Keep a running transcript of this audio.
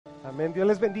Amén. Dios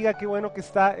les bendiga. Qué bueno que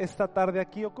está esta tarde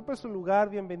aquí. Ocupe su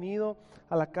lugar. Bienvenido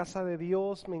a la casa de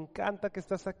Dios. Me encanta que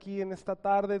estás aquí en esta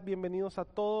tarde. Bienvenidos a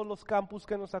todos los campus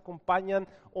que nos acompañan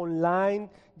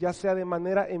online, ya sea de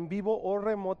manera en vivo o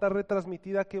remota,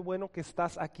 retransmitida. Qué bueno que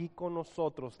estás aquí con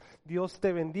nosotros. Dios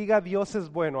te bendiga. Dios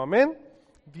es bueno. Amén.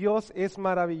 Dios es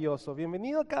maravilloso.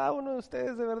 Bienvenido a cada uno de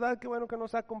ustedes, de verdad, qué bueno que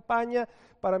nos acompaña.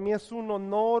 Para mí es un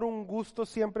honor, un gusto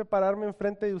siempre pararme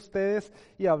enfrente de ustedes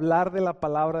y hablar de la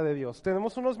palabra de Dios.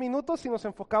 Tenemos unos minutos y nos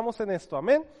enfocamos en esto,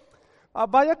 amén.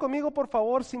 Vaya conmigo, por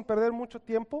favor, sin perder mucho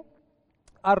tiempo,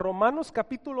 a Romanos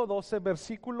capítulo 12,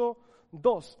 versículo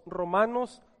 2.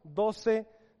 Romanos 12,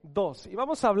 2. Y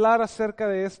vamos a hablar acerca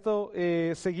de esto.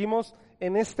 Seguimos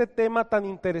en este tema tan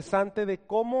interesante de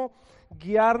cómo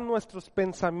guiar nuestros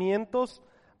pensamientos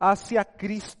hacia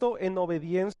Cristo en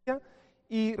obediencia,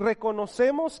 y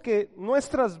reconocemos que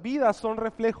nuestras vidas son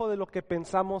reflejo de lo que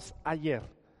pensamos ayer.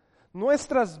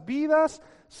 Nuestras vidas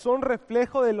son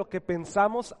reflejo de lo que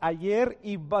pensamos ayer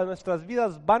y nuestras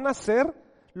vidas van a ser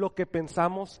lo que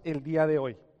pensamos el día de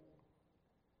hoy.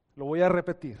 Lo voy a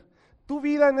repetir. Tu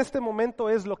vida en este momento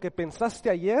es lo que pensaste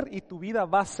ayer y tu vida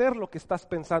va a ser lo que estás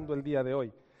pensando el día de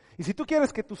hoy. Y si tú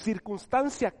quieres que tu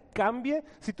circunstancia cambie,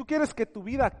 si tú quieres que tu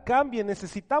vida cambie,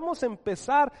 necesitamos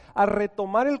empezar a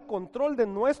retomar el control de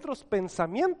nuestros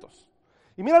pensamientos.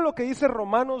 Y mira lo que dice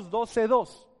Romanos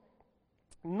 12:2.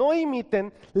 No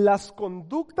imiten las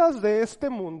conductas de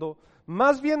este mundo,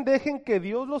 más bien dejen que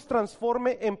Dios los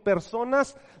transforme en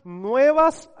personas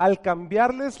nuevas al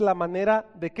cambiarles la manera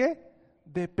de ¿qué?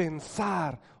 De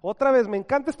pensar. Otra vez, me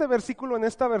encanta este versículo en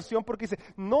esta versión porque dice,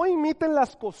 no imiten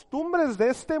las costumbres de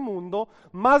este mundo,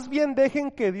 más bien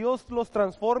dejen que Dios los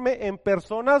transforme en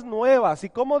personas nuevas. ¿Y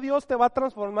cómo Dios te va a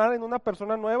transformar en una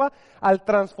persona nueva? Al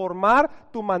transformar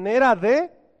tu manera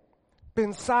de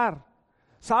pensar.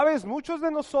 Sabes, muchos de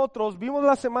nosotros vimos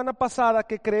la semana pasada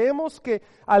que creemos que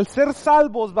al ser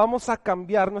salvos vamos a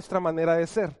cambiar nuestra manera de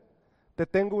ser. Te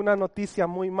tengo una noticia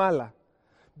muy mala.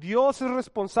 Dios es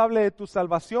responsable de tu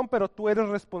salvación, pero tú eres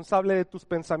responsable de tus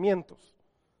pensamientos.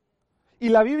 Y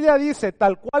la Biblia dice,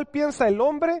 tal cual piensa el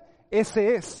hombre,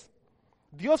 ese es.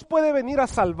 Dios puede venir a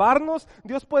salvarnos,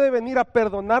 Dios puede venir a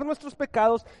perdonar nuestros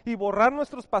pecados y borrar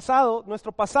nuestro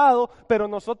pasado, pero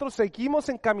nosotros seguimos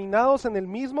encaminados en el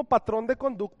mismo patrón de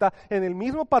conducta, en el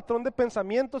mismo patrón de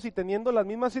pensamientos y teniendo las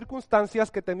mismas circunstancias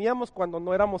que teníamos cuando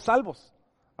no éramos salvos.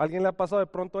 ¿A alguien le ha pasado de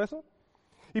pronto eso?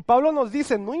 Y Pablo nos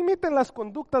dice, no imiten las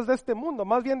conductas de este mundo,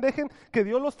 más bien dejen que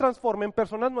Dios los transforme en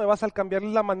personas nuevas al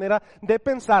cambiarles la manera de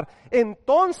pensar.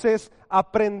 Entonces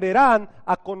aprenderán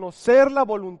a conocer la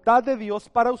voluntad de Dios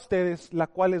para ustedes, la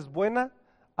cual es buena,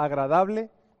 agradable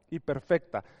y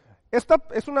perfecta. Esta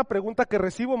es una pregunta que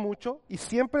recibo mucho y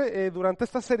siempre durante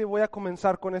esta serie voy a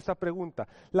comenzar con esta pregunta.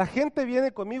 La gente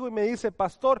viene conmigo y me dice,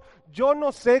 pastor, yo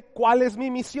no sé cuál es mi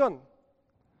misión.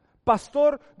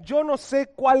 Pastor, yo no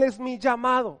sé cuál es mi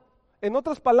llamado. En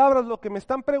otras palabras, lo que me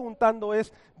están preguntando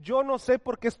es, yo no sé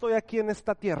por qué estoy aquí en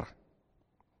esta tierra.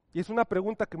 Y es una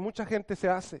pregunta que mucha gente se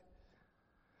hace.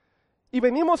 Y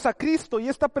venimos a Cristo y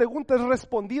esta pregunta es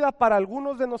respondida para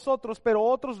algunos de nosotros, pero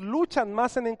otros luchan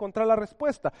más en encontrar la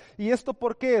respuesta. ¿Y esto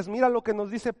por qué es? Mira lo que nos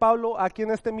dice Pablo aquí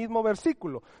en este mismo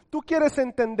versículo. Tú quieres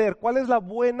entender cuál es la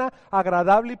buena,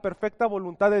 agradable y perfecta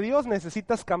voluntad de Dios,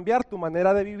 necesitas cambiar tu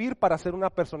manera de vivir para ser una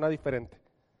persona diferente.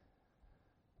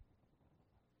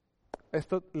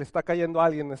 Esto le está cayendo a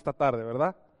alguien esta tarde,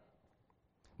 ¿verdad?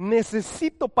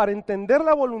 Necesito, para entender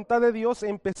la voluntad de Dios,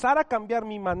 empezar a cambiar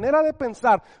mi manera de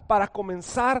pensar para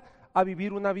comenzar a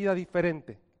vivir una vida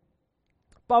diferente.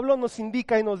 Pablo nos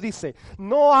indica y nos dice,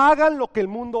 no hagan lo que el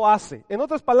mundo hace. En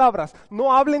otras palabras,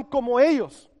 no hablen como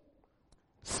ellos.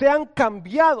 Sean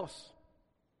cambiados.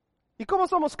 ¿Y cómo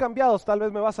somos cambiados? Tal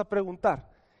vez me vas a preguntar.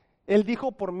 Él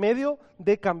dijo por medio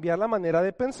de cambiar la manera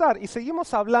de pensar. Y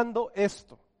seguimos hablando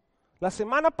esto. La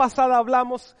semana pasada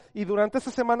hablamos y durante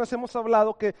estas semanas hemos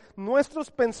hablado que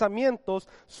nuestros pensamientos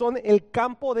son el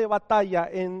campo de batalla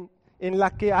en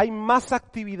la que hay más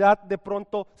actividad de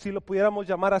pronto, si lo pudiéramos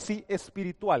llamar así,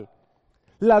 espiritual.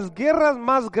 Las guerras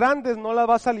más grandes no las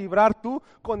vas a librar tú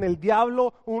con el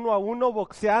diablo uno a uno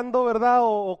boxeando, ¿verdad?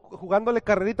 O jugándole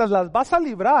carreritas, las vas a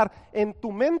librar en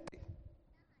tu mente.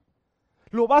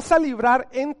 Lo vas a librar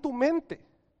en tu mente.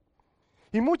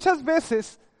 Y muchas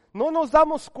veces no nos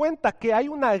damos cuenta que hay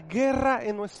una guerra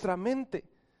en nuestra mente.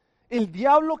 El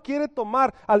diablo quiere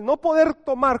tomar, al no poder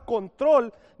tomar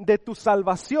control de tu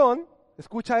salvación,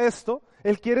 escucha esto,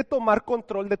 él quiere tomar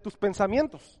control de tus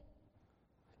pensamientos.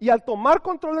 Y al tomar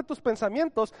control de tus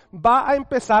pensamientos, va a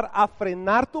empezar a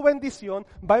frenar tu bendición,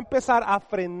 va a empezar a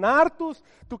frenar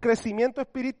tu crecimiento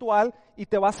espiritual y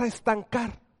te vas a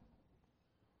estancar.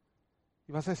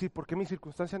 Y vas a decir, ¿por qué mi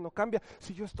circunstancia no cambia?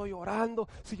 Si yo estoy orando,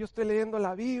 si yo estoy leyendo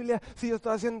la Biblia, si yo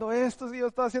estoy haciendo esto, si yo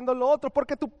estoy haciendo lo otro,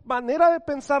 porque tu manera de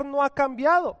pensar no ha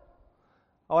cambiado.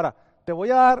 Ahora, te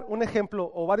voy a dar un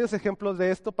ejemplo o varios ejemplos de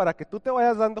esto para que tú te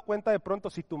vayas dando cuenta de pronto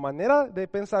si tu manera de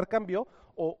pensar cambió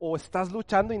o estás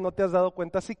luchando y no te has dado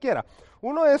cuenta siquiera.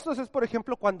 Uno de estos es, por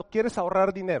ejemplo, cuando quieres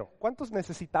ahorrar dinero. ¿Cuántos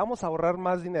necesitamos ahorrar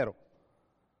más dinero?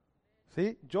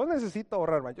 ¿Sí? Yo necesito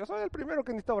ahorrar más. Yo soy el primero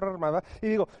que necesita ahorrar más, ¿verdad? Y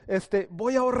digo,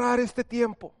 voy a ahorrar este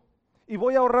tiempo y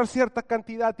voy a ahorrar cierta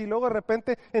cantidad y luego de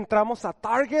repente entramos a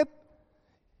Target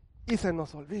y se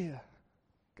nos olvida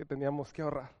que teníamos que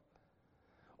ahorrar.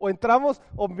 O entramos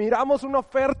o miramos una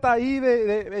oferta ahí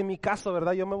en mi caso,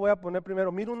 ¿verdad? Yo me voy a poner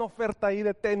primero, miro una oferta ahí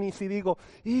de tenis y digo,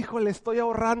 híjole, estoy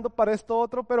ahorrando para esto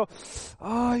otro, pero,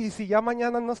 ay, si ya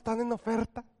mañana no están en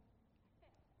oferta.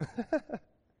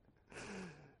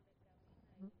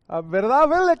 ¿Verdad?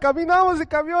 Le caminamos y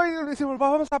cambió y decimos,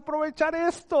 vamos a aprovechar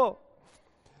esto.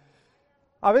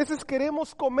 A veces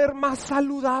queremos comer más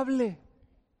saludable.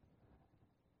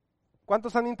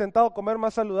 ¿Cuántos han intentado comer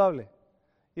más saludable?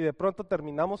 Y de pronto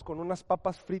terminamos con unas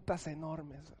papas fritas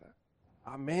enormes, ¿verdad?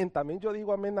 Amén, también yo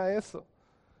digo amén a eso.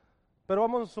 Pero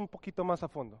vamos un poquito más a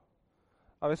fondo.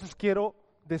 A veces quiero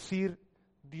decir,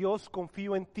 Dios,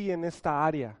 confío en ti en esta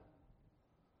área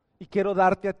y quiero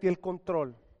darte a ti el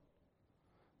control.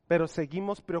 Pero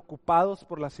seguimos preocupados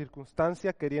por la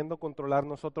circunstancia, queriendo controlar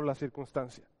nosotros la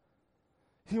circunstancia.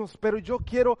 Decimos, pero yo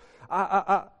quiero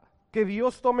que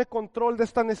Dios tome control de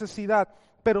esta necesidad,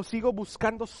 pero sigo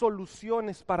buscando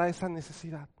soluciones para esa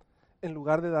necesidad, en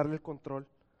lugar de darle el control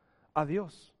a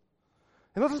Dios.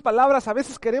 En otras palabras, a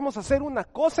veces queremos hacer una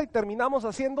cosa y terminamos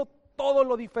haciendo todo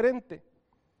lo diferente.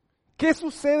 ¿Qué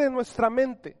sucede en nuestra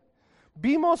mente?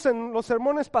 Vimos en los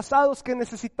sermones pasados que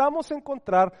necesitamos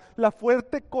encontrar la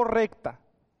fuente correcta.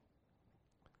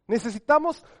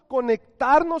 Necesitamos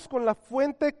conectarnos con la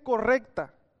fuente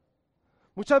correcta.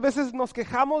 Muchas veces nos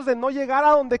quejamos de no llegar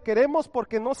a donde queremos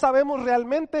porque no sabemos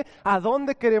realmente a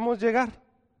dónde queremos llegar.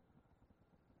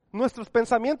 Nuestros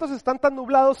pensamientos están tan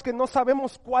nublados que no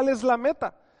sabemos cuál es la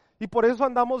meta. Y por eso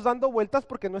andamos dando vueltas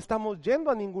porque no estamos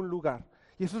yendo a ningún lugar.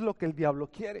 Y eso es lo que el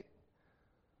diablo quiere.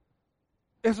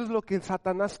 Eso es lo que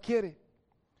Satanás quiere.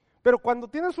 Pero cuando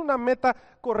tienes una meta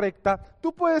correcta,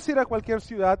 tú puedes ir a cualquier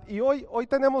ciudad y hoy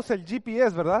tenemos el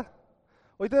GPS, ¿verdad?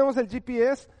 Hoy tenemos el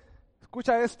GPS.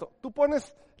 Escucha esto, tú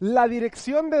pones la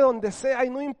dirección de donde sea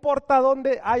y no importa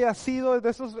dónde haya sido.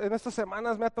 En estas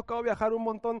semanas me ha tocado viajar un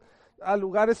montón a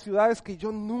lugares, ciudades que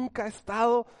yo nunca he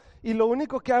estado. Y lo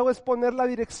único que hago es poner la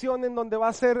dirección en donde va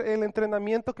a ser el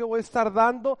entrenamiento que voy a estar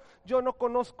dando. Yo no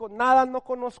conozco nada, no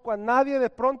conozco a nadie.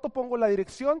 De pronto pongo la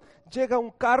dirección, llega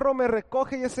un carro, me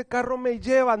recoge y ese carro me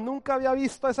lleva. Nunca había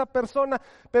visto a esa persona,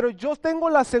 pero yo tengo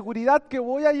la seguridad que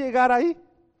voy a llegar ahí.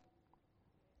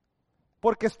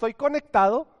 Porque estoy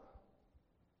conectado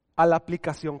a la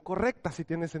aplicación correcta, si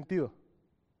tiene sentido.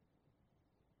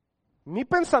 Mi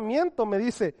pensamiento me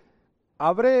dice,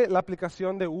 abre la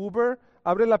aplicación de Uber,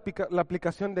 abre la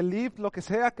aplicación de Lyft, lo que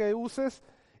sea que uses,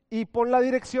 y pon la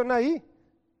dirección ahí.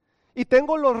 Y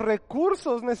tengo los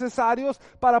recursos necesarios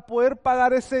para poder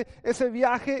pagar ese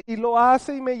viaje, y lo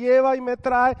hace y me lleva y me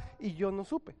trae, y yo no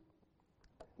supe.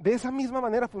 De esa misma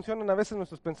manera funcionan a veces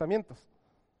nuestros pensamientos.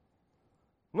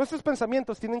 Nuestros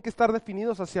pensamientos tienen que estar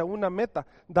definidos hacia una meta,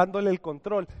 dándole el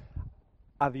control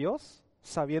a Dios,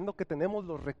 sabiendo que tenemos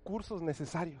los recursos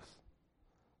necesarios.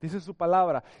 Dice su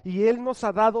palabra, y Él nos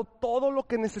ha dado todo lo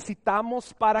que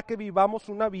necesitamos para que vivamos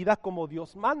una vida como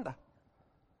Dios manda.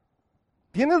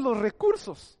 Tienes los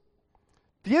recursos,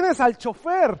 tienes al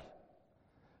chofer,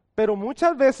 pero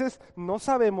muchas veces no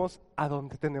sabemos a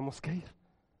dónde tenemos que ir.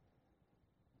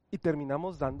 Y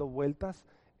terminamos dando vueltas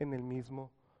en el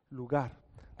mismo lugar.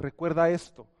 Recuerda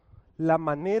esto, la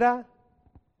manera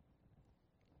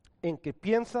en que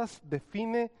piensas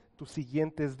define tus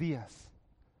siguientes días.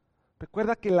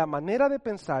 Recuerda que la manera de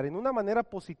pensar en una manera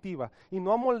positiva y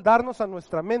no amoldarnos a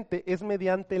nuestra mente es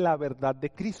mediante la verdad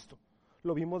de Cristo.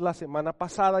 Lo vimos la semana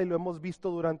pasada y lo hemos visto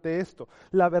durante esto.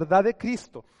 La verdad de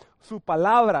Cristo, su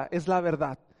palabra es la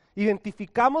verdad.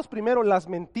 Identificamos primero las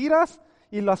mentiras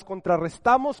y las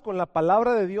contrarrestamos con la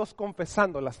palabra de Dios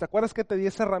confesándolas. ¿Te acuerdas que te di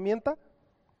esa herramienta?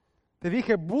 Te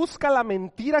dije, busca la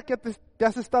mentira que te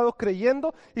has estado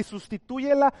creyendo y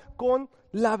sustitúyela con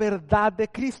la verdad de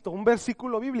Cristo. Un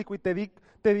versículo bíblico y te di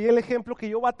el ejemplo que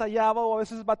yo batallaba o a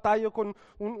veces batallo con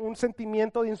un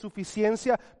sentimiento de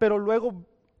insuficiencia, pero luego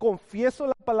confieso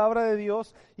la palabra de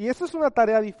Dios y eso es una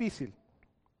tarea difícil.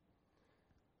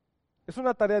 Es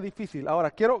una tarea difícil. Ahora,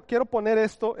 quiero poner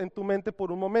esto en tu mente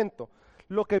por un momento.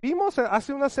 Lo que vimos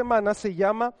hace una semana se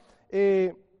llama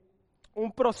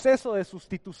un proceso de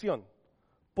sustitución.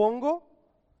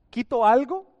 Quito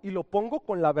algo y lo pongo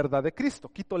con la verdad de Cristo.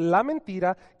 Quito la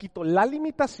mentira, quito la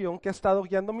limitación que ha estado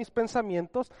guiando mis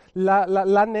pensamientos,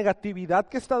 la negatividad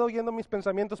que ha estado guiando mis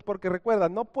pensamientos, porque recuerda,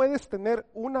 no puedes tener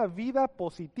una vida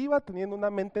positiva teniendo una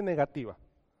mente negativa.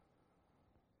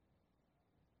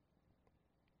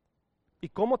 ¿Y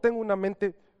cómo tengo una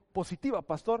mente positiva,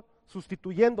 pastor?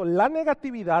 Sustituyendo la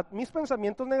negatividad, mis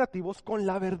pensamientos negativos, con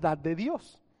la verdad de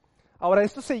Dios. Ahora,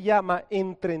 esto se llama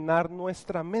entrenar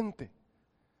nuestra mente.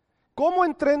 ¿Cómo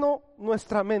entreno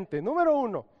nuestra mente? Número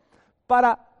 1,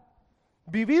 para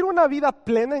vivir una vida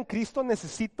plena en Cristo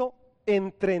necesito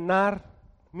entrenar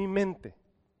mi mente.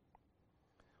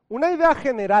 Una idea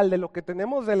general de lo que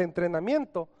tenemos del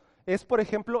entrenamiento es, por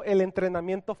ejemplo, el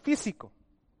entrenamiento físico.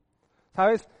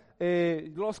 ¿Sabes?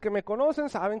 Los que me conocen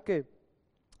saben que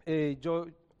yo,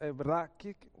 ¿verdad?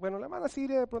 Bueno, la hermana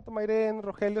Siria, de pronto Mayrén,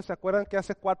 Rogelio, ¿se acuerdan que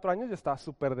hace 4 años yo estaba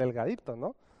súper delgadito, ¿no?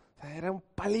 O sea, era un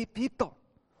palitito.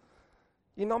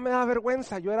 Y no me da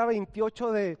vergüenza, yo era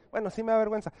 28 sí me da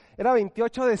vergüenza, era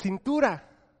 28 de cintura,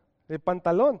 de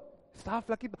pantalón, estaba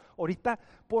flaquito. Ahorita,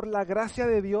 por la gracia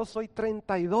de Dios, soy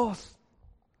 32.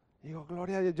 Digo,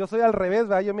 gloria a Dios, yo soy al revés,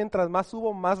 ¿verdad? Yo mientras más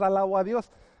subo, más alabo a Dios.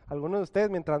 Algunos de ustedes,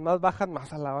 mientras más bajan,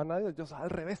 más alaban a Dios, yo soy al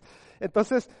revés.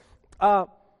 Entonces,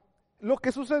 lo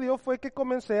que sucedió fue que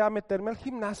comencé a meterme al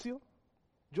gimnasio,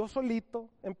 yo solito,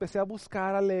 empecé a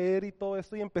buscar, a leer y todo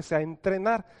esto, y empecé a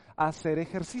entrenar, a hacer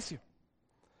ejercicio.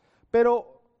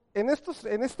 Pero en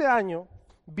este año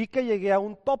vi que llegué a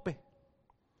un tope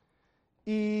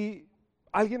y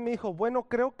alguien me dijo, bueno,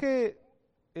 creo que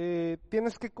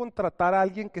tienes que contratar a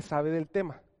alguien que sabe del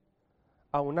tema,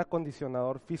 a un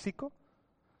acondicionador físico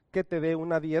que te dé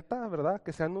una dieta, ¿verdad?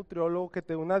 Que sea nutriólogo, que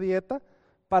te dé una dieta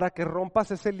para que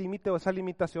rompas ese límite o esa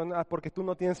limitación porque tú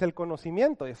no tienes el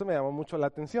conocimiento, y eso me llamó mucho la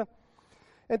atención.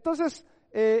 Entonces,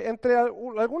 entre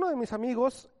algunos de mis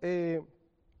amigos,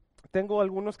 tengo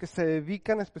algunos que se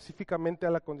dedican específicamente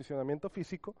al acondicionamiento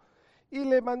físico y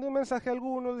le mandé un mensaje a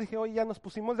algunos, dije, oye, ya nos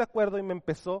pusimos de acuerdo y me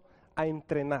empezó a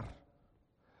entrenar.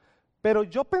 Pero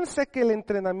yo pensé que el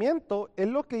entrenamiento, él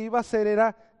lo que iba a hacer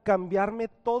era cambiarme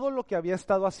todo lo que había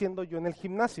estado haciendo yo en el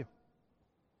gimnasio.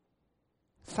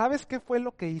 ¿Sabes qué fue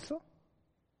lo que hizo?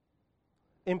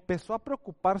 Empezó a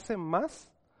preocuparse más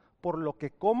por lo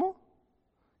que como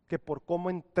que por cómo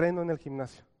entreno en el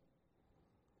gimnasio.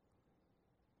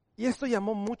 Y esto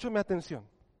llamó mucho mi atención,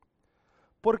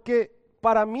 porque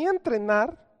para mí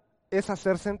entrenar es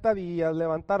hacer sentadillas,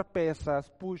 levantar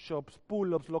pesas, push-ups,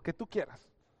 pull-ups, lo que tú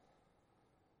quieras.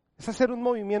 Es hacer un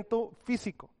movimiento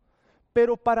físico.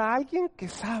 Pero para alguien que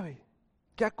sabe,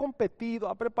 que ha competido,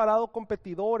 ha preparado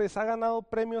competidores, ha ganado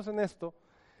premios en esto,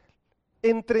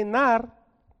 entrenar,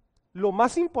 lo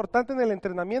más importante en el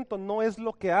entrenamiento no es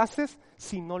lo que haces,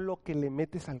 sino lo que le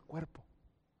metes al cuerpo,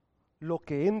 lo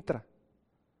que entra.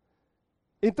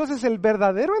 Entonces el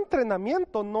verdadero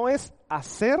entrenamiento no es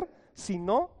hacer,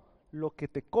 sino lo que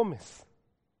te comes.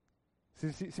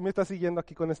 ¿Sí me estás siguiendo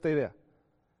aquí con esta idea?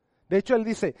 De hecho, él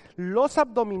dice, los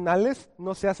abdominales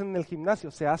no se hacen en el gimnasio,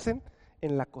 se hacen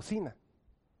en la cocina,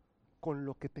 con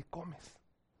lo que te comes.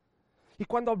 Y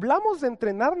cuando hablamos de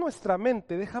entrenar nuestra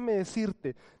mente, déjame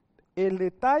decirte, el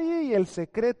detalle y el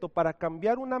secreto para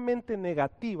cambiar una mente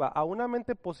negativa a una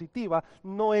mente positiva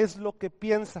no es lo que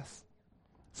piensas,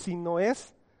 sino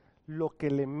es lo que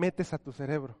le metes a tu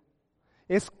cerebro.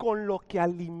 Es con lo que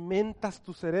alimentas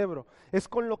tu cerebro, es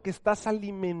con lo que estás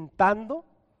alimentando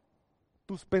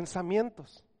tus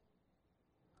pensamientos.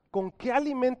 ¿Con qué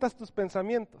alimentas tus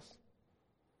pensamientos?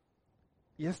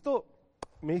 Y esto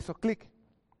me hizo clic.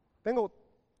 Tengo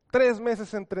 3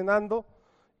 meses entrenando,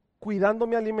 cuidando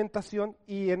mi alimentación,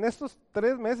 y en estos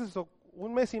 3 meses o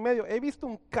 1 mes y medio he visto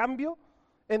un cambio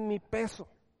en mi peso.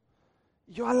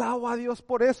 Yo alabo a Dios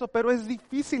por eso, pero es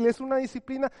difícil, es una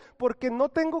disciplina, porque no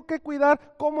tengo que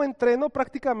cuidar cómo entreno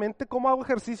prácticamente, cómo hago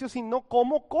ejercicio, sino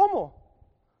cómo como.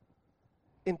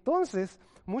 Entonces,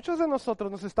 muchos de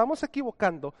nosotros nos estamos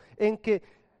equivocando en que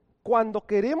cuando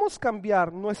queremos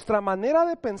cambiar nuestra manera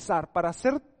de pensar para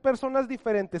ser personas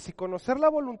diferentes y conocer la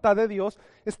voluntad de Dios,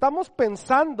 estamos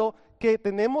pensando que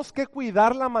tenemos que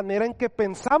cuidar la manera en que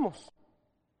pensamos,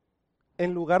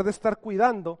 en lugar de estar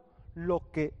cuidando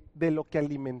de lo que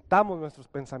alimentamos nuestros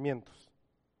pensamientos.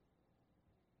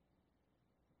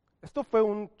 Esto fue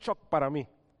un shock para mí.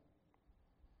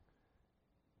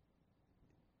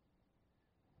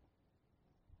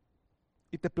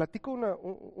 Y te platico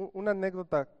una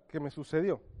anécdota que me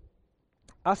sucedió.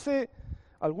 Hace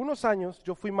algunos años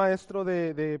yo fui maestro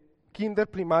de kinder,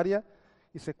 primaria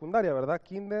y secundaria, ¿verdad?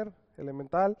 Kinder,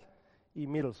 elemental y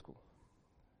middle school.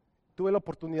 tuve la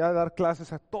oportunidad de dar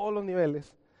clases a todos los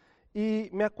niveles. Y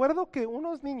me acuerdo que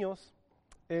unos niños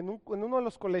en uno de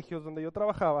los colegios donde yo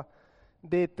trabajaba,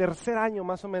 de tercer año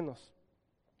más o menos,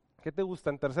 ¿qué te gusta?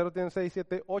 En tercero tienen 6,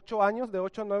 7, 8 años, de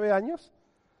 8 a 9 años.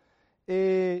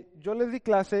 Yo les di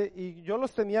clase y yo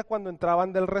los tenía cuando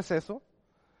entraban del receso.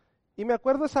 Y me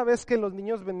acuerdo esa vez que los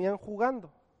niños venían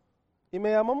jugando. Y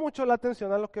me llamó mucho la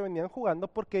atención a lo que venían jugando,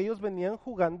 porque ellos venían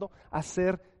jugando a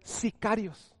ser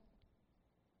sicarios,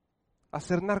 a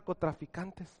ser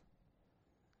narcotraficantes.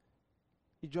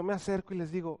 Y yo me acerco y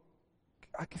les digo,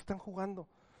 ¿a qué están jugando?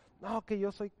 No, que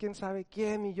yo soy quién sabe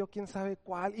quién y yo quién sabe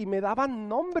cuál. Y me daban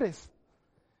nombres.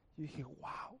 Y dije,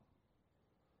 wow.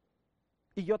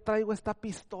 Y yo traigo esta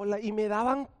pistola y me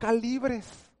daban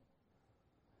calibres.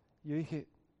 Y yo dije,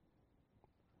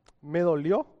 me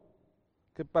dolió,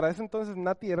 que para ese entonces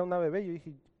Nati era una bebé. Yo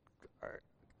dije,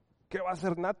 ¿qué va a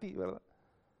hacer Nati, verdad?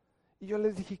 Y yo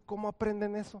les dije, ¿cómo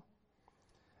aprenden eso?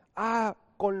 Ah,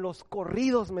 con los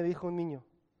corridos, me dijo un niño.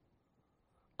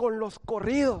 Con los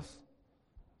corridos.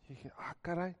 Y dije,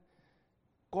 caray,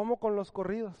 ¿cómo con los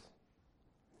corridos?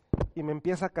 Y me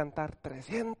empieza a cantar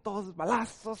 300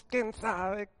 balazos, quién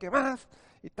sabe qué más.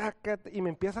 Y me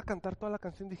empieza a cantar toda la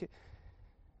canción. Dije,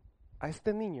 a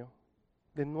este niño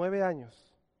de 9 años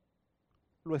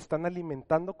lo están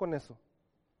alimentando con eso.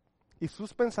 Y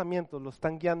sus pensamientos lo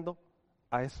están guiando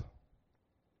a eso.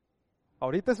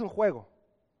 Ahorita es un juego,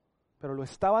 pero lo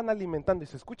estaban alimentando. Y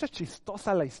se escucha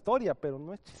chistosa la historia, pero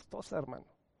no es chistosa, hermano.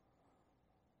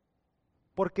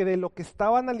 Porque de lo que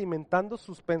estaban alimentando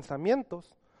sus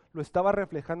pensamientos, lo estaba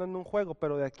reflejando en un juego,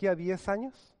 pero de aquí a 10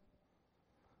 años,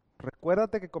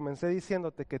 recuérdate que comencé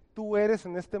diciéndote que tú eres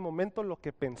en este momento lo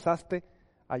que pensaste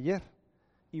ayer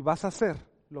y vas a hacer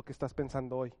lo que estás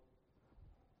pensando hoy.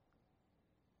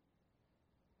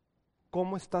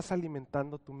 ¿Cómo estás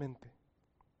alimentando tu mente?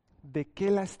 ¿De qué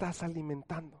la estás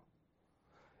alimentando?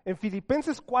 En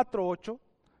Filipenses 4:8,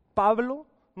 Pablo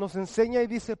nos enseña y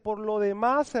dice, por lo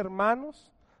demás, hermanos,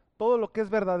 todo lo que es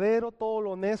verdadero, todo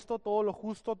lo honesto, todo lo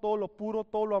justo, todo lo puro,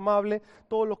 todo lo amable,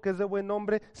 todo lo que es de buen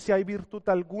nombre, si hay virtud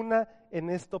alguna,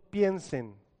 en esto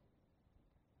piensen.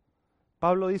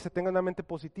 Pablo dice, tengan una mente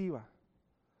positiva.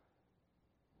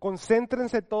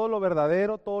 Concéntrense en todo lo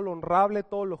verdadero, todo lo honrable,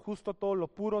 todo lo justo, todo lo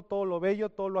puro, todo lo bello,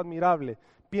 todo lo admirable.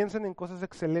 Piensen en cosas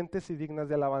excelentes y dignas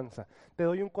de alabanza. Te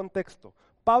doy un contexto.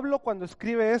 Pablo, cuando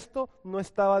escribe esto, no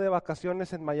estaba de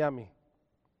vacaciones en Miami.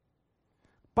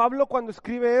 Pablo, cuando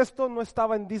escribe esto, no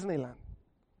estaba en Disneyland,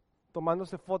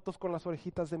 tomándose fotos con las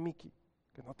orejitas de Mickey,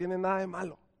 que no tiene nada de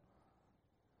malo.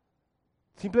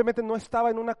 Simplemente no estaba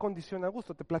en una condición a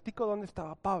gusto. Te platico dónde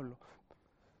estaba Pablo.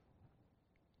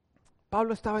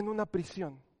 Pablo estaba en una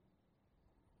prisión,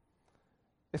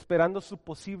 esperando su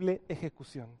posible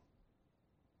ejecución.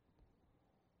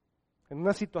 En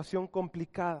una situación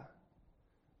complicada,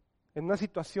 en una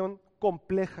situación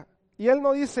compleja. Y él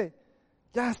no dice,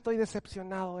 ya estoy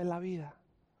decepcionado de la vida,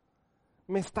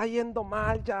 me está yendo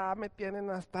mal, ya me tienen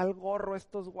hasta el gorro,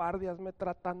 estos guardias me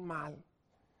tratan mal.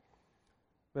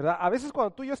 ¿Verdad? A veces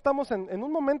cuando tú y yo estamos en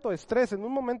un momento de estrés, en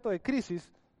un momento de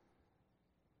crisis,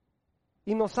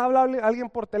 y nos habla alguien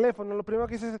por teléfono, lo primero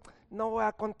que dices es, no voy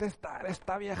a contestar,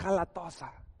 esta vieja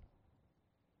latosa.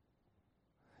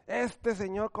 Este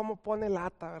señor cómo pone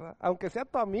lata, ¿verdad? Aunque sea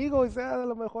tu amigo y sea a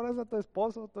lo mejor es a tu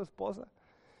esposo o tu esposa.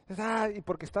 Y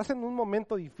porque estás en un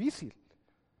momento difícil.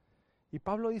 Y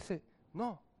Pablo dice,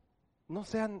 no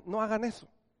hagan eso.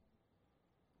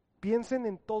 Piensen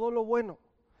en todo lo bueno,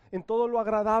 en todo lo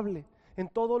agradable, en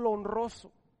todo lo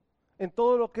honroso, en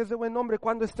todo lo que es de buen nombre.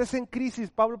 Cuando estés en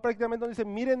crisis, Pablo prácticamente dice,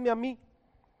 mírenme a mí,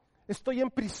 estoy en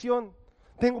prisión,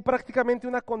 tengo prácticamente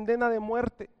una condena de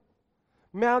muerte.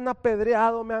 Me han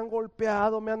apedreado, me han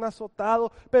golpeado, me han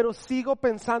azotado, pero sigo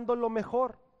pensando lo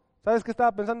mejor. ¿Sabes qué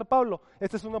estaba pensando Pablo?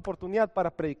 Esta es una oportunidad para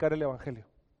predicar el evangelio.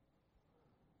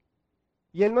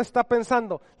 Y él no está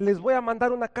pensando, les voy a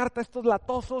mandar una carta a estos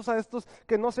latosos, a estos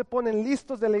que no se ponen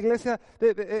listos de la iglesia,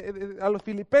 a los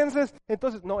filipenses.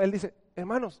 Entonces, no, él dice,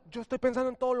 hermanos, yo estoy pensando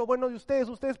en todo lo bueno de ustedes,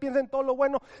 ustedes piensen en todo lo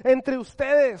bueno entre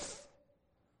ustedes.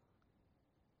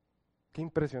 Qué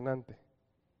impresionante.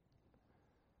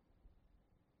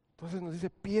 Entonces nos dice,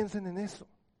 piensen en eso.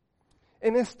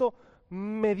 En esto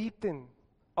mediten.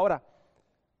 Ahora,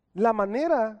 la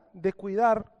manera de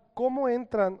cuidar cómo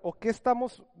entran o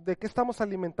de qué estamos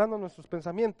alimentando nuestros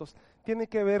pensamientos tiene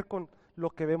que ver con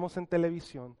lo que vemos en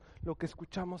televisión, lo que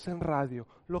escuchamos en radio,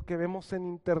 lo que vemos en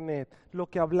internet, lo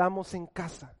que hablamos en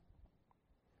casa.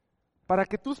 Para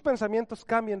que tus pensamientos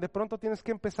cambien, de pronto tienes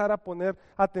que empezar a poner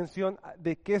atención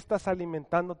de qué estás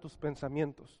alimentando tus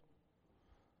pensamientos.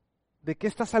 ¿De qué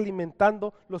estás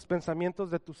alimentando los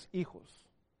pensamientos de tus hijos?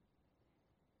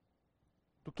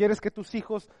 ¿Tú quieres que tus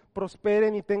hijos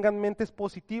prosperen y tengan mentes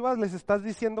positivas? ¿Les estás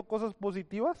diciendo cosas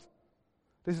positivas?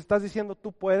 ¿Les estás diciendo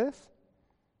tú puedes?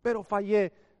 Pero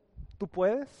fallé, ¿tú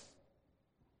puedes?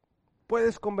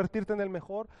 ¿Puedes convertirte en el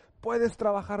mejor? ¿Puedes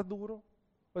trabajar duro?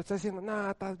 ¿O estás diciendo,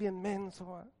 nada, estás bien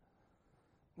menso, ¿eh?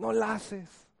 No la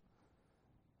haces?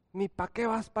 Ni para qué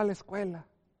vas para la escuela,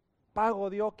 pago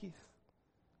dioquis.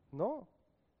 No,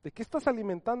 ¿de qué estás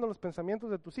alimentando los pensamientos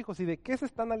de tus hijos? ¿Y de qué se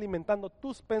están alimentando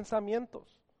tus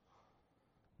pensamientos?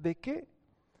 ¿De qué?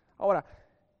 Ahora,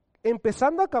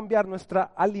 empezando a cambiar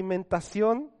nuestra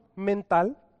alimentación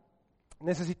mental,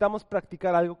 necesitamos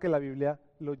practicar algo que la Biblia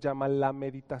lo llama la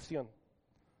meditación.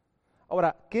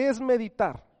 Ahora, ¿qué es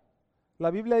meditar? La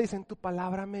Biblia dice, en tu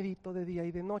palabra medito de día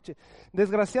y de noche.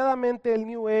 Desgraciadamente el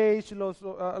New Age,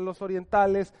 los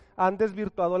orientales han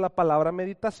desvirtuado la palabra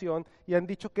meditación y han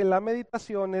dicho que la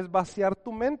meditación es vaciar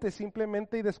tu mente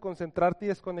simplemente y desconcentrarte y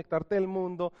desconectarte del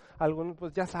mundo. Algunos,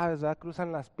 pues ya sabes, ¿verdad?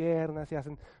 Cruzan las piernas y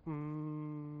hacen...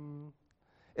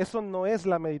 Eso no es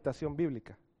la meditación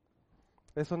bíblica.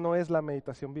 Eso no es la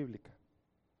meditación bíblica.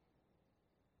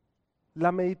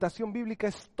 La meditación bíblica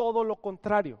es todo lo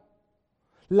contrario.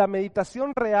 La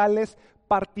meditación real es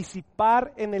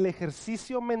participar en el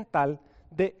ejercicio mental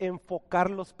de enfocar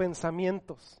los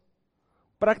pensamientos.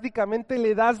 Prácticamente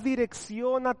le das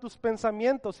dirección a tus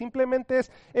pensamientos, simplemente es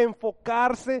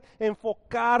enfocar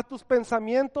tus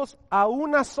pensamientos a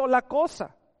una sola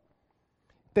cosa.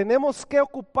 Tenemos que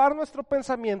ocupar nuestro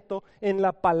pensamiento en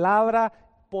la palabra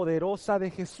poderosa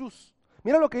de Jesús.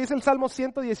 Mira lo que dice el Salmo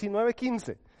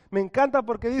 119:15. Me encanta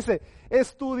porque dice,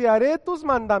 estudiaré tus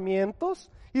mandamientos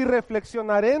y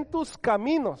reflexionaré en tus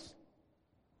caminos.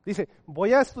 Dice,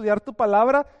 voy a estudiar tu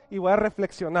palabra y voy a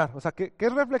reflexionar. O sea, ¿qué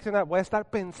es reflexionar? Voy a estar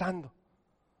pensando.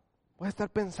 Voy a estar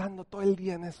pensando todo el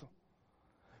día en eso.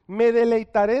 Me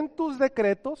deleitaré en tus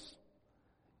decretos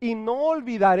y no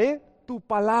olvidaré tu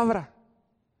palabra.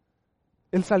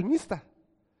 El salmista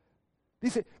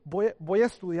dice, voy a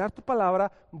estudiar tu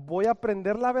palabra, voy a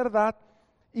aprender la verdad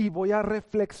y voy a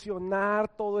reflexionar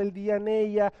todo el día en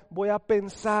ella, voy a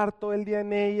pensar todo el día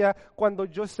en ella. Cuando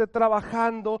yo esté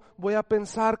trabajando, voy a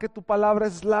pensar que tu palabra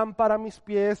es lámpara a mis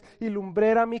pies y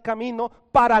lumbrera a mi camino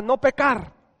para no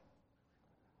pecar.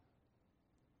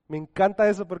 Me encanta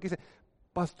eso porque dice,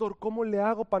 pastor, ¿cómo le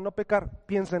hago para no pecar?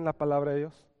 Piensa en la palabra de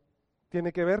Dios.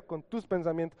 Tiene que ver con tus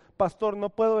pensamientos. Pastor, no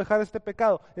puedo dejar este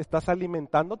pecado. Estás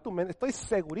alimentando tu mente. Estoy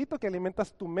segurito que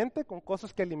alimentas tu mente con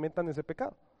cosas que alimentan ese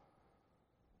pecado.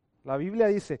 La Biblia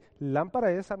dice,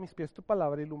 lámpara es a mis pies tu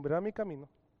palabra y lumbrera mi camino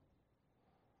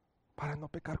para no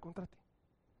pecar contra ti.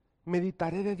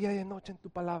 Meditaré de día y de noche en tu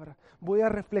palabra. Voy a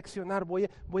reflexionar, voy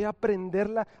a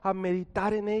aprenderla a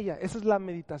meditar en ella. Esa es la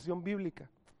meditación bíblica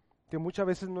que muchas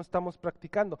veces no estamos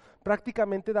practicando.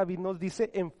 Prácticamente David nos dice,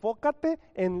 enfócate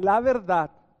en la verdad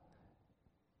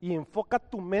y enfoca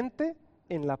tu mente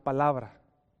en la palabra.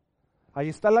 Ahí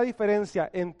está la diferencia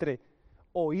entre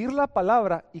oír la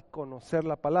palabra y conocer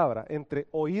la palabra, entre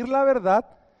oír la verdad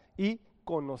y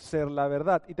conocer la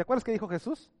verdad. ¿Y te acuerdas que dijo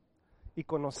Jesús? Y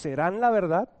conocerán la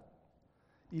verdad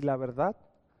y la verdad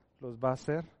los va a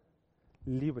hacer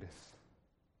libres.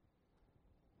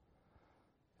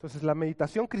 Entonces la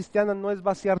meditación cristiana no es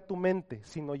vaciar tu mente,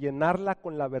 sino llenarla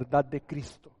con la verdad de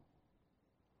Cristo.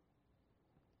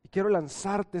 Y quiero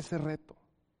lanzarte ese reto.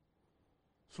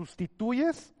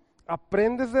 Sustituyes,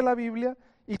 aprendes de la Biblia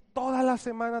y toda la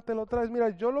semana te lo traes.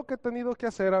 Mira, yo lo que he tenido que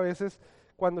hacer a veces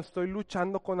cuando estoy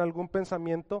luchando con algún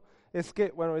pensamiento es que,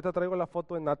 bueno, ahorita traigo la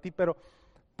foto de Nati, pero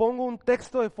pongo un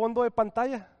texto de fondo de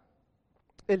pantalla.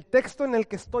 El texto en el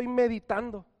que estoy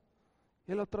meditando.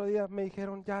 Y el otro día me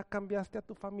dijeron, ya cambiaste a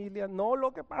tu familia. No,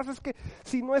 lo que pasa es que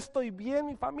si no estoy bien,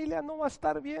 mi familia no va a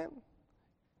estar bien.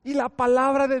 Y la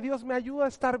palabra de Dios me ayuda a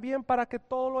estar bien para que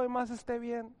todo lo demás esté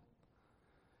bien.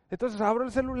 Entonces abro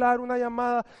el celular, una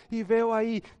llamada y veo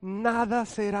ahí, nada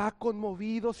será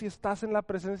conmovido si estás en la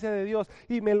presencia de Dios.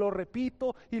 Y me lo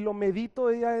repito y lo medito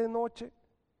de día y de noche.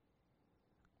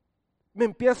 Me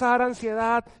empieza a dar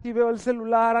ansiedad y veo el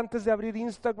celular antes de abrir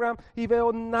Instagram y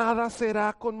veo nada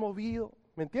será conmovido.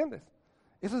 ¿Me entiendes?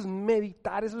 Eso es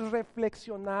meditar, eso es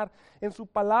reflexionar en su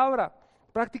palabra.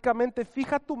 Prácticamente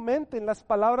fija tu mente en las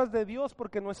palabras de Dios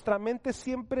porque nuestra mente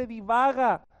siempre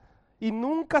divaga y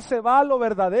nunca se va a lo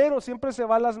verdadero, siempre se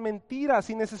va a las mentiras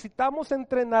y necesitamos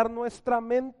entrenar nuestra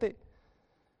mente.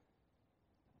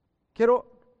 Quiero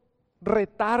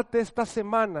retarte esta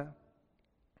semana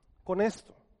con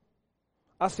esto.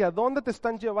 ¿Hacia dónde te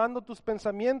están llevando tus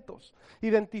pensamientos?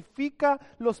 Identifica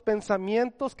los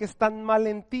pensamientos que están mal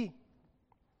en ti.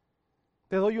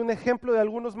 Te doy un ejemplo de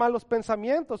algunos malos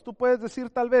pensamientos. Tú puedes decir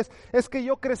tal vez, es que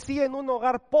yo crecí en un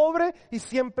hogar pobre y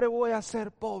siempre voy a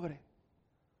ser pobre.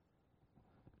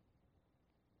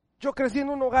 Yo crecí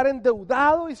en un hogar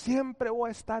endeudado y siempre voy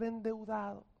a estar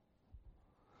endeudado.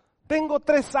 Tengo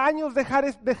 3 años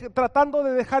tratando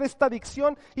de dejar esta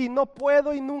adicción y no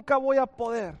puedo y nunca voy a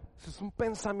poder. Ese es un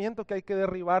pensamiento que hay que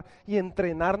derribar y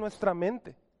entrenar nuestra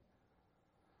mente.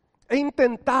 He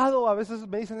intentado, a veces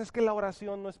me dicen, es que la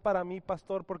oración no es para mí,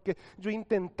 pastor, porque yo he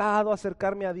intentado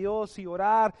acercarme a Dios y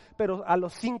orar, pero a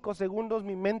los 5 segundos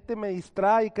mi mente me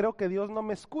distrae y creo que Dios no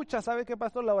me escucha. ¿Sabe qué,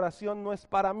 pastor? La oración no es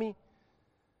para mí.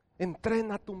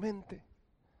 Entrena tu mente.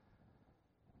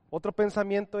 Otro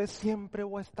pensamiento es, siempre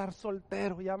voy a estar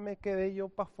soltero, ya me quedé yo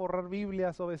para forrar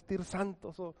Biblias o vestir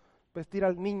santos o vestir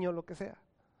al niño, lo que sea.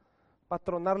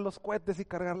 Patronar los cohetes y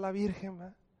cargar la Virgen,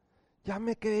 ¿verdad? Ya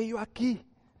me quedé yo aquí.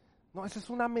 No, esa es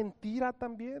una mentira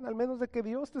también, al menos de que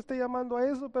Dios te esté llamando a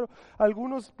eso, pero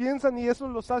algunos piensan y eso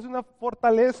los hace una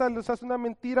fortaleza, los hace una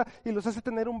mentira y los hace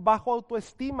tener un bajo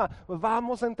autoestima. Pues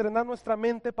vamos a entrenar nuestra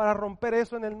mente para romper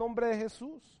eso en el nombre de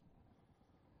Jesús.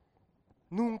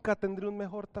 Nunca tendré un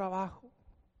mejor trabajo.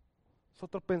 Es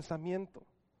otro pensamiento.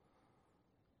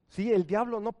 Sí, el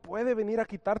diablo no puede venir a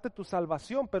quitarte tu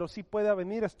salvación, pero sí puede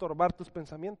venir a estorbar tus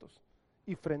pensamientos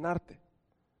y frenarte.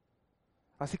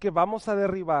 Así que vamos a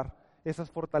derribar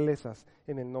esas fortalezas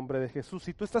en el nombre de Jesús.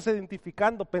 Si tú estás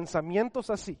identificando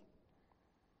pensamientos así,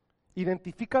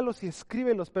 identifícalos y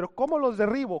escríbelos, pero ¿cómo los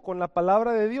derribo? Con la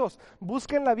palabra de Dios.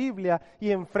 Busca en la Biblia y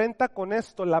enfrenta con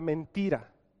esto la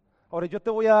mentira. Ahora yo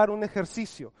te voy a dar un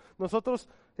ejercicio. Nosotros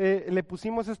le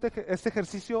pusimos este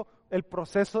ejercicio, el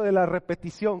proceso de la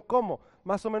repetición. ¿Cómo?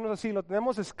 Más o menos así, lo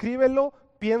tenemos, escríbelo,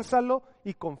 piénsalo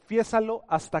y confiésalo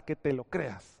hasta que te lo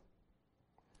creas.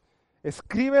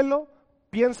 Escríbelo,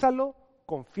 piénsalo,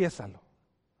 confiésalo.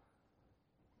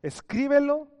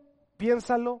 Escríbelo,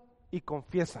 piénsalo y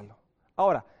confiésalo.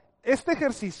 Ahora, este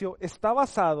ejercicio está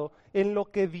basado en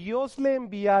lo que Dios le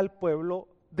envía al pueblo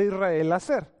de Israel a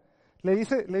hacer. Le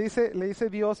dice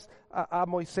Dios a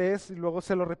Moisés, y luego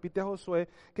se lo repite a Josué,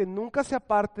 que nunca se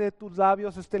aparte de tus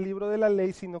labios este libro de la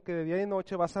ley, sino que de día y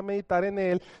noche vas a meditar en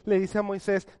él. Le dice a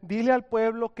Moisés, dile al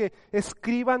pueblo que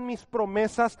escriban mis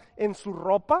promesas en su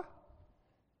ropa,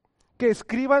 que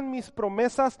escriban mis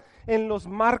promesas en los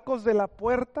marcos de la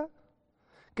puerta,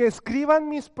 que escriban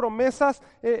mis promesas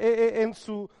en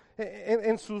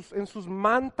sus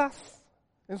mantas,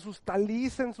 en sus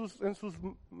talís, en sus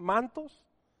mantos.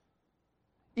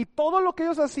 Y todo lo que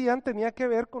ellos hacían tenía que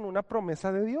ver con una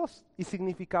promesa de Dios y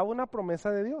significaba una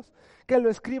promesa de Dios. Que lo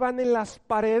escriban en las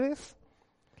paredes,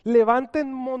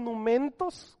 levanten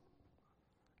monumentos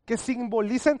que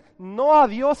simbolicen no a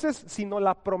dioses, sino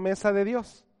la promesa de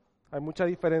Dios. Hay mucha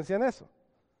diferencia en eso.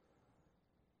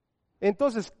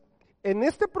 Entonces, en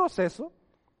este proceso,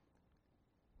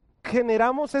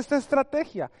 generamos esta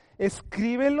estrategia.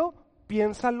 Escríbelo,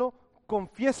 piénsalo,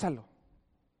 confiésalo.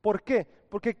 ¿Por qué?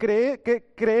 Porque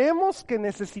creemos que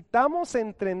necesitamos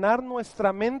entrenar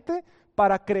nuestra mente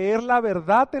para creer la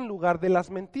verdad en lugar de las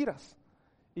mentiras.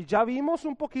 Y ya vimos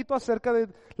un poquito acerca de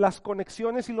las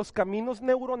conexiones y los caminos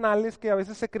neuronales que a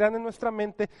veces se crean en nuestra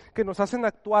mente, que nos hacen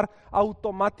actuar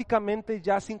automáticamente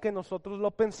ya sin que nosotros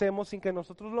lo pensemos, sin que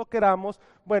nosotros lo queramos.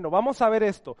 Bueno, vamos a ver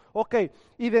esto. Ok,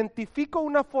 identifico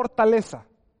una fortaleza,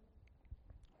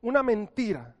 una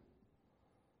mentira.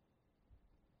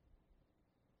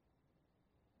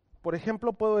 Por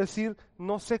ejemplo, puedo decir,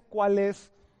 no sé cuál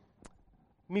es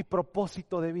mi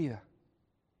propósito de vida.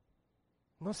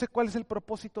 No sé cuál es el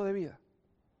propósito de vida.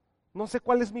 No sé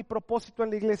cuál es mi propósito en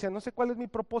la iglesia. No sé cuál es mi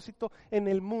propósito en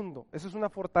el mundo. Eso es una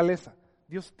fortaleza.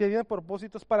 Dios tiene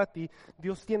propósitos para ti.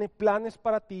 Dios tiene planes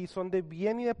para ti. Son de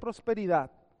bien y de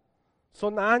prosperidad.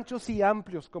 Son anchos y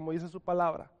amplios, como dice su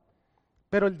palabra.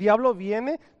 Pero el diablo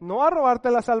viene no a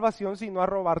robarte la salvación, sino a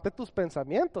robarte tus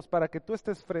pensamientos para que tú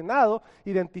estés frenado.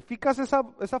 Identificas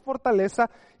esa fortaleza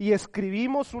y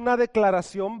escribimos una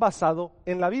declaración basado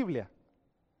en la Biblia.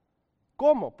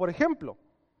 ¿Cómo? Por ejemplo,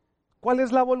 ¿cuál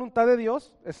es la voluntad de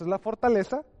Dios? Esa es la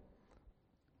fortaleza.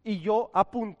 Y yo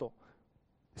apunto,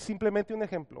 simplemente un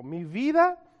ejemplo. Mi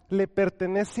vida le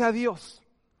pertenece a Dios.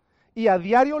 Y a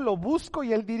diario lo busco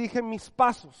y Él dirige mis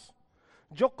pasos.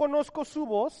 Yo conozco su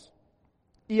voz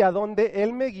y a donde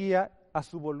Él me guía a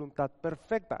su voluntad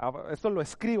perfecta. Esto lo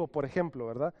escribo, por ejemplo,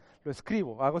 ¿verdad? Lo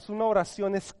escribo. Es una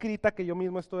oración escrita que yo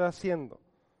mismo estoy haciendo.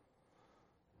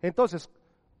 Entonces,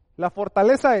 la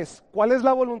fortaleza es, ¿cuál es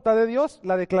la voluntad de Dios?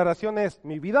 La declaración es,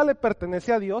 mi vida le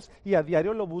pertenece a Dios y a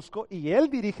diario lo busco y Él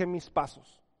dirige mis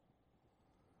pasos.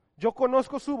 Yo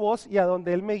conozco su voz y a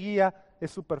donde Él me guía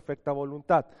es su perfecta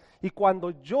voluntad. Y cuando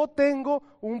yo tengo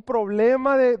un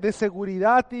problema de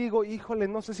seguridad y digo, híjole,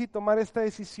 no sé si tomar esta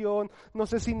decisión, no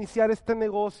sé si iniciar este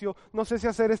negocio, no sé si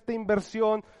hacer esta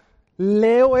inversión,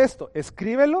 leo esto,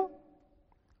 escríbelo,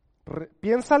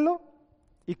 piénsalo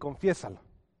y confiésalo.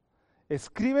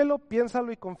 Escríbelo,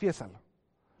 piénsalo y confiésalo.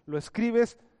 Lo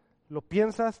escribes, lo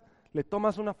piensas, le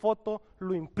tomas una foto,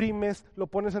 lo imprimes, lo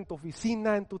pones en tu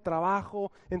oficina, en tu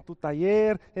trabajo, en tu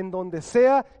taller, en donde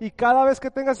sea, y cada vez que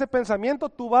tengas ese pensamiento,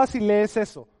 tú vas y lees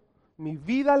eso. Mi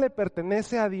vida le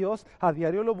pertenece a Dios, a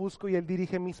diario lo busco y Él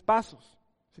dirige mis pasos.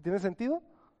 ¿Sí tiene sentido?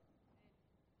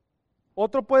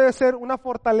 Otro puede ser una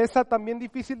fortaleza también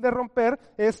difícil de romper,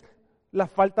 es la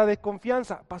falta de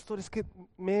confianza. Pastor, es que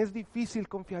me es difícil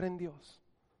confiar en Dios.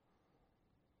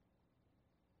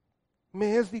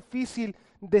 Me es difícil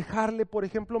dejarle, por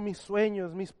ejemplo, mis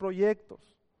sueños, mis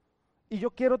proyectos. Y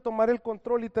yo quiero tomar el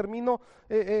control y termino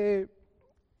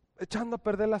echando a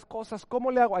perder las cosas. ¿Cómo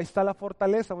le hago? Ahí está la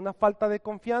fortaleza, una falta de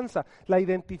confianza. La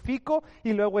identifico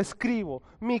y luego escribo.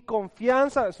 Mi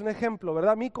confianza, es un ejemplo,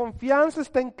 ¿verdad? Mi confianza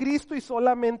está en Cristo y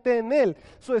solamente en Él.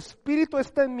 Su espíritu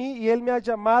está en mí y Él me ha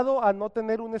llamado a no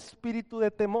tener un espíritu de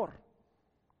temor.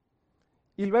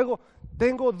 Y luego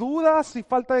tengo dudas y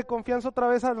falta de confianza otra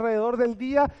vez alrededor del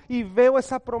día y veo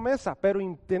esa promesa, pero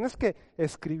tienes que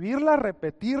escribirla,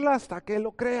 repetirla hasta que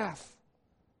lo creas.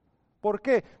 ¿Por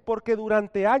qué? Porque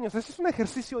durante años, ese es un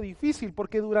ejercicio difícil,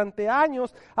 porque durante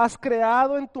años has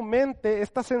creado en tu mente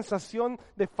esta sensación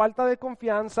de falta de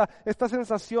confianza, esta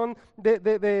sensación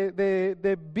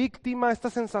de víctima, esta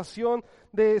sensación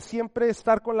de siempre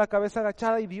estar con la cabeza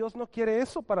agachada, y Dios no quiere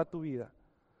eso para tu vida.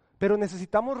 Pero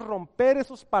necesitamos romper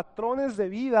esos patrones de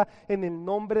vida en el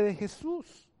nombre de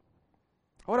Jesús.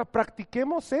 Ahora,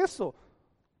 practiquemos eso.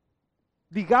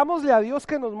 Digámosle a Dios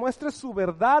que nos muestre su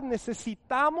verdad.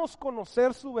 Necesitamos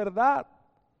conocer su verdad.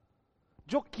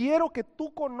 Yo quiero que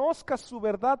tú conozcas su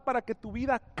verdad para que tu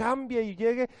vida cambie y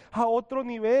llegue a otro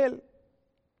nivel.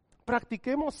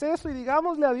 Practiquemos eso y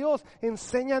digámosle a Dios,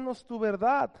 enséñanos tu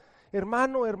verdad.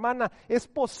 Hermano, hermana, es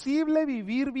posible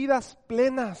vivir vidas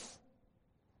plenas.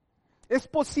 Es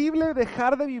posible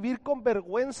dejar de vivir con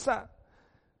vergüenza,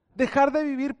 dejar de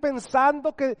vivir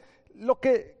pensando que lo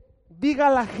que diga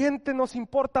la gente nos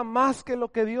importa más que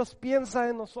lo que Dios piensa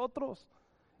de nosotros.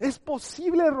 Es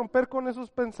posible romper con esos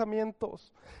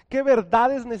pensamientos. ¿Qué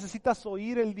verdades necesitas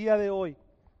oír el día de hoy?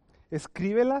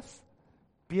 Escríbelas,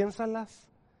 piénsalas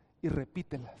y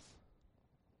repítelas.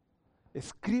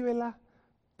 Escríbela,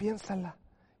 piénsala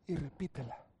y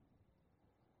repítela.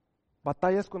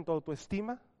 ¿Batallas con tu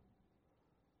autoestima?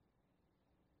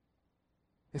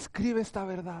 Escribe esta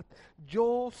verdad.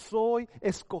 Yo soy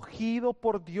escogido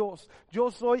por Dios.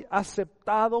 Yo soy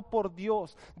aceptado por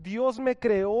Dios. Dios me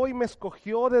creó y me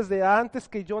escogió desde antes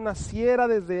que yo naciera,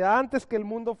 desde antes que el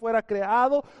mundo fuera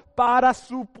creado, para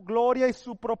su gloria y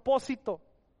su propósito.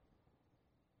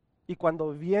 Y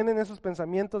cuando vienen esos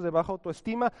pensamientos de baja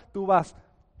autoestima, tú vas,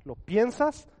 lo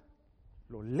piensas,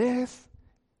 lo lees,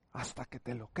 hasta que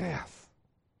te lo creas.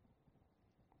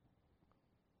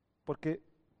 ¿Por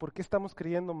qué estamos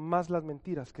creyendo más las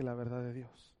mentiras que la verdad de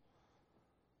Dios?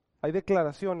 Hay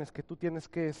declaraciones que tú tienes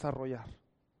que desarrollar.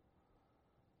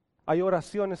 Hay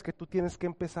oraciones que tú tienes que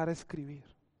empezar a escribir.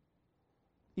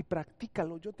 Y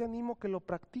practícalo, yo te animo que lo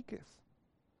practiques.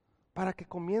 Para que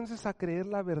comiences a creer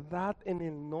la verdad en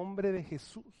el nombre de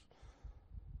Jesús.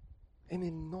 En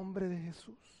el nombre de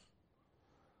Jesús.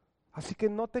 Así que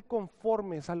no te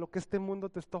conformes a lo que este mundo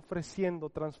te está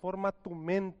ofreciendo. Transforma tu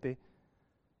mente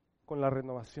con la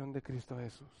renovación de Cristo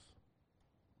Jesús.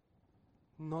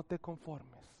 No te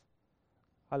conformes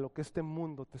a lo que este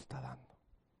mundo te está dando.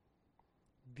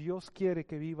 Dios quiere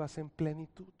que vivas en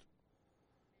plenitud.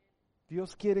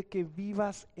 Dios quiere que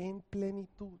vivas en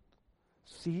plenitud.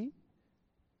 Sí,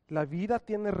 la vida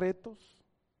tiene retos.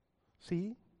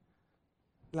 Sí,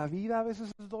 la vida a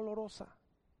veces es dolorosa.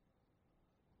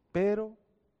 Pero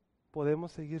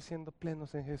podemos seguir siendo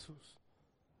plenos en Jesús,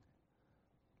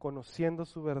 conociendo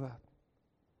su verdad.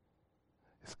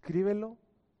 Escríbelo,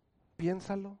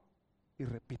 piénsalo y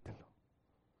repítelo.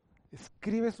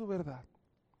 Escribe su verdad,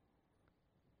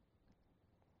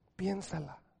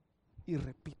 piénsala y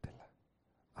repítela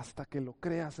hasta que lo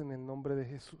creas en el nombre de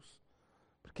Jesús.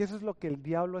 Porque eso es lo que el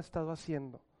diablo ha estado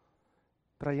haciendo,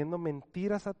 trayendo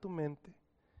mentiras a tu mente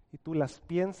y tú las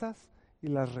piensas y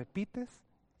las repites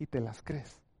y te las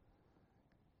crees.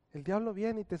 El diablo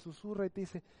viene y te susurra y te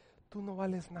dice, tú no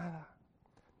vales nada,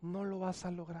 no lo vas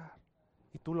a lograr.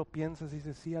 Y tú lo piensas y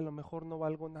dices, sí, a lo mejor no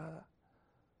valgo nada.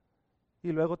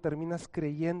 Y luego terminas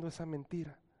creyendo esa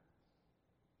mentira.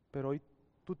 Pero hoy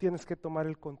tú tienes que tomar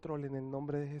el control en el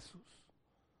nombre de Jesús.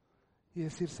 y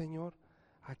decir, Señor,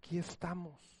 aquí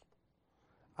estamos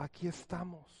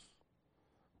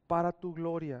para tu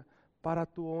gloria, para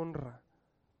tu honra,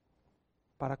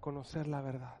 para conocer la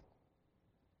verdad.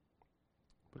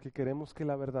 Porque queremos que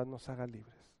la verdad nos haga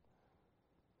libres.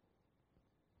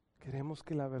 Queremos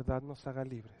que la verdad nos haga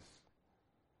libres.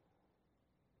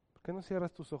 ¿Por qué no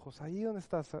cierras tus ojos? Ahí donde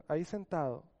estás, ahí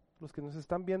sentado, los que nos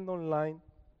están viendo online,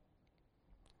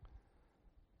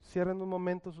 cierren un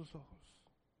momento sus ojos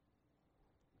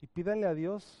y pídanle a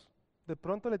Dios. De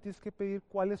pronto le tienes que pedir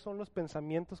cuáles son los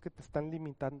pensamientos que te están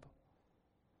limitando.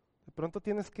 De pronto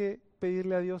tienes que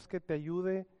pedirle a Dios que te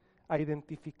ayude a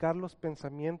identificar los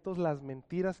pensamientos, las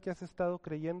mentiras que has estado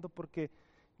creyendo, porque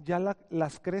ya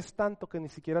las crees tanto que ni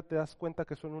siquiera te das cuenta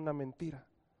que son una mentira.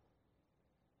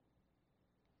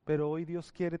 Pero hoy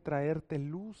Dios quiere traerte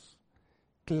luz,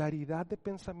 claridad de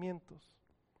pensamientos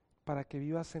para que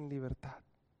vivas en libertad.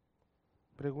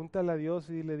 Pregúntale a Dios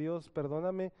y dile, Dios,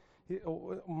 perdóname,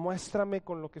 muéstrame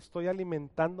con lo que estoy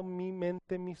alimentando mi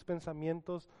mente, mis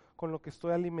pensamientos, con lo que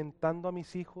estoy alimentando a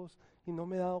mis hijos y no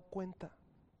me he dado cuenta.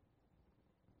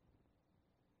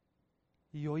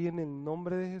 Y hoy en el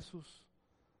nombre de Jesús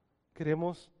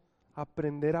queremos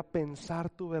aprender a pensar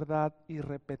tu verdad y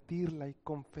repetirla y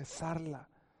confesarla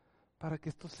para que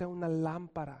esto sea una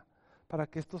lámpara, para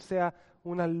que esto sea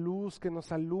una luz que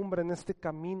nos alumbra en este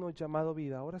camino llamado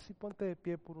vida. Ahora sí ponte de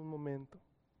pie por un momento.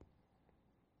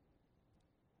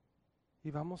 Y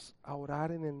vamos a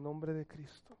orar en el nombre de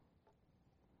Cristo.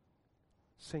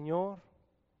 Señor,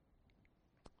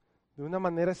 de una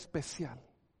manera especial,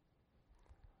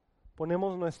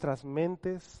 ponemos nuestras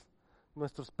mentes,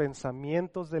 nuestros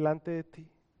pensamientos delante de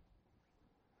ti.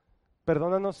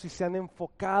 Perdónanos si se han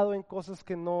enfocado en cosas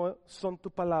que no son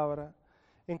tu palabra,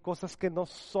 en cosas que no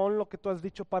son lo que tú has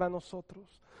dicho para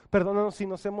nosotros. Perdónanos si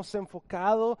nos hemos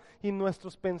enfocado y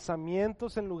nuestros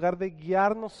pensamientos, en lugar de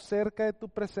guiarnos cerca de tu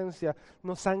presencia,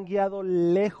 nos han guiado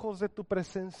lejos de tu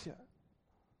presencia.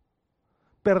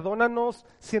 Perdónanos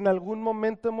si en algún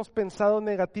momento hemos pensado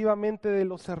negativamente de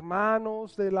los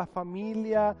hermanos, de la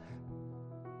familia,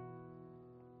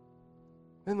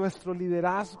 de nuestro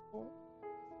liderazgo.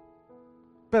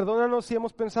 Perdónanos si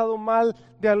hemos pensado mal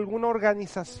de alguna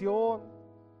organización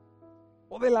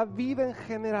o de la vida en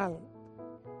general.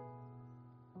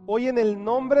 Hoy en el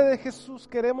nombre de Jesús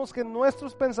queremos que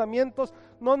nuestros pensamientos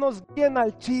no nos guíen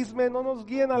al chisme, no nos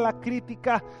guíen a la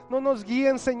crítica, no nos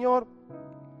guíen, Señor,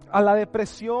 a la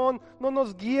depresión, no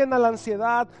nos guíen a la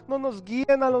ansiedad, no nos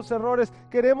guíen a los errores.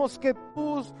 Queremos que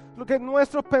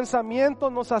nuestros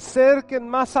pensamientos nos acerquen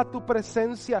más a tu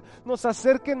presencia, nos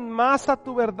acerquen más a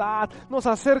tu verdad, nos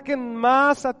acerquen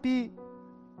más a ti.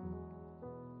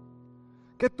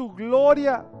 Que tu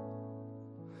gloria,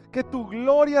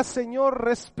 Señor,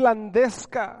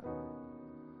 resplandezca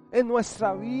en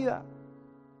nuestra vida.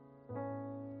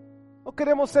 No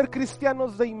queremos ser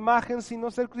cristianos de imagen,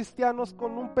 sino ser cristianos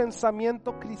con un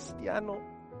pensamiento cristiano.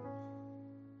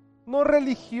 No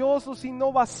religioso,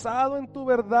 sino basado en tu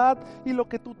verdad y lo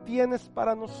que tú tienes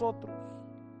para nosotros.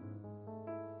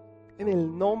 En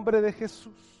el nombre de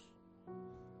Jesús.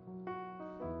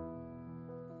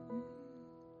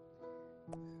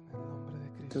 En el nombre de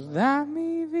Cristo. Toda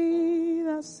mi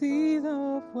vida ha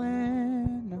sido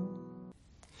bueno.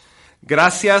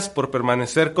 Gracias por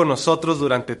permanecer con nosotros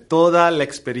durante toda la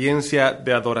experiencia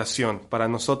de adoración. Para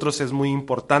nosotros es muy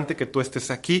importante que tú estés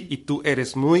aquí y tú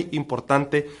eres muy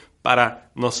importante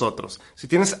para nosotros. Si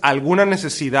tienes alguna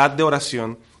necesidad de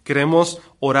oración, queremos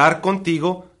orar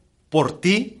contigo por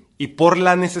ti y por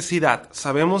la necesidad.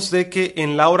 Sabemos de que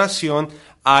en la oración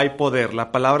hay poder.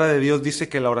 La palabra de Dios dice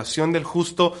que la oración del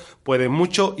justo puede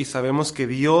mucho y sabemos que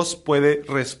Dios puede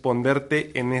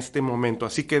responderte en este momento.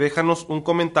 Así que déjanos un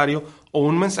comentario o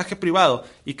un mensaje privado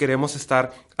y queremos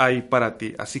estar ahí para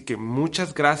ti. Así que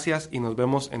muchas gracias y nos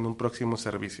vemos en un próximo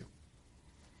servicio.